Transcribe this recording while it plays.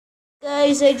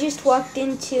Guys, I just walked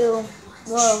into,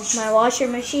 my washer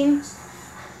machine,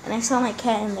 and I saw my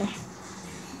cat in there.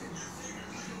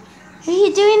 What are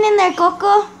you doing in there,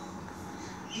 Coco?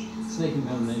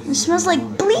 It smells like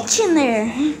bleach in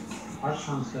there. Our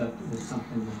concept is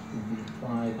something that can be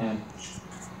applied at...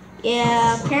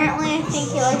 Yeah, apparently I think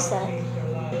he likes that. I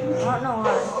don't know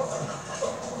why.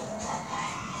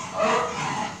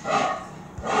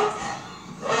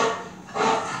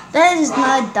 That is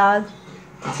not a dog.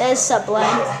 That is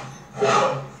Sublime.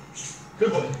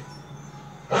 Good boy.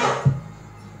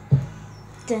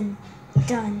 Dun,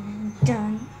 dun,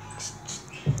 dun,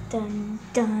 dun,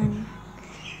 dun.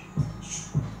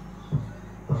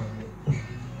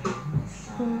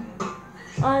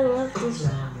 I love this.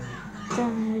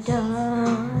 Dun,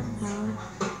 dun,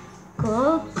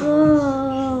 go,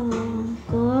 go,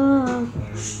 go.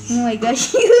 Oh my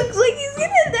gosh, he looks like he's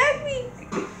gonna attack me.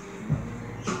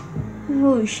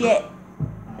 Oh shit.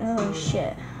 Oh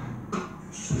shit.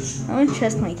 I don't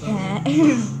trust my cat.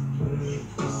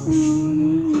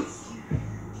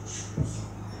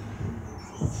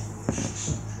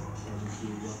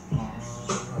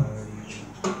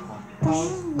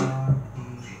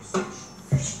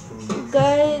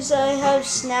 Guys, I have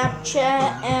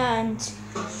Snapchat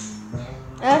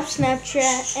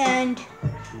and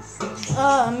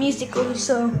Musical.ly,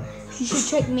 so you should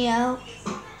check me out.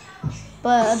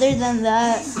 But other than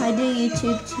that, I do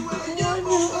YouTube too.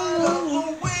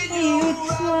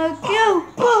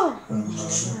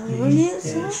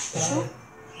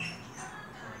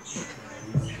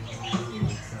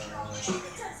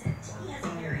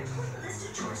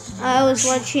 I was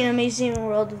watching Amazing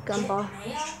World of Gumball.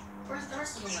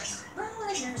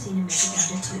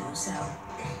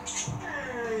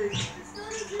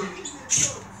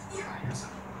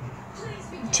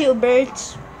 Two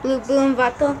birds, Blue Blue and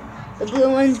Vato. The blue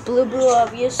one's Blue Blue,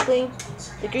 obviously.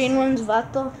 The green one's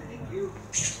Vato.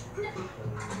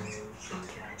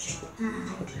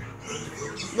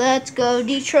 Let's go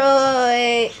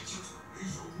Detroit.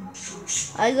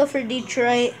 I go for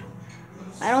Detroit.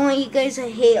 I don't want you guys to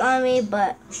hate on me,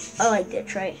 but I like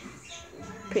Detroit.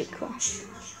 Pretty cool.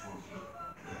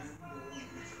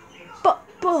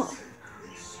 Boom.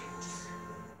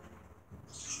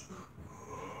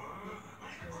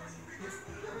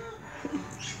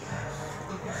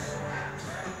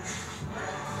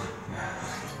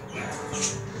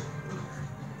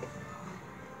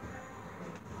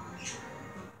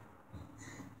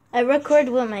 I record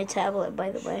with my tablet,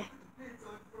 by the way.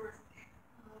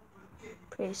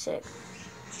 Pretty sick.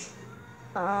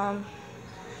 Yeah,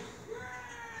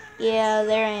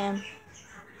 there I am.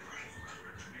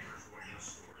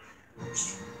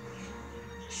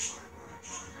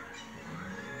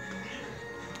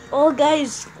 Oh,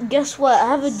 guys, guess what? I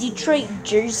have a Detroit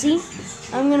jersey.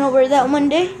 I'm gonna wear that one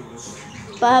day.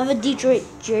 But I have a Detroit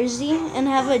jersey and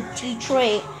have a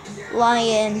Detroit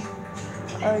Lion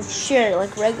shirt,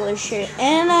 like regular shirt.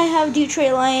 And I have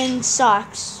Detroit Lion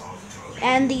socks.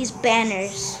 And these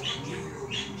banners.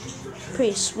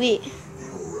 Pretty sweet.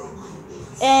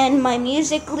 And my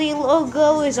Musical.ly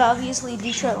logo is obviously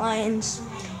Detroit Lions.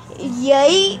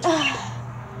 Yay!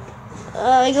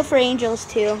 I go for Angels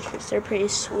too, because they're pretty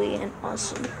sweet and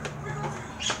awesome.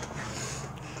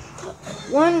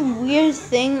 One weird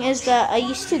thing is that I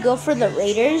used to go for the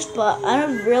Raiders, but I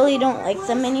really don't like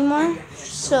them anymore.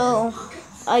 So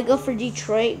I go for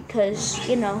Detroit because,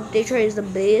 Detroit is the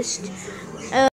best.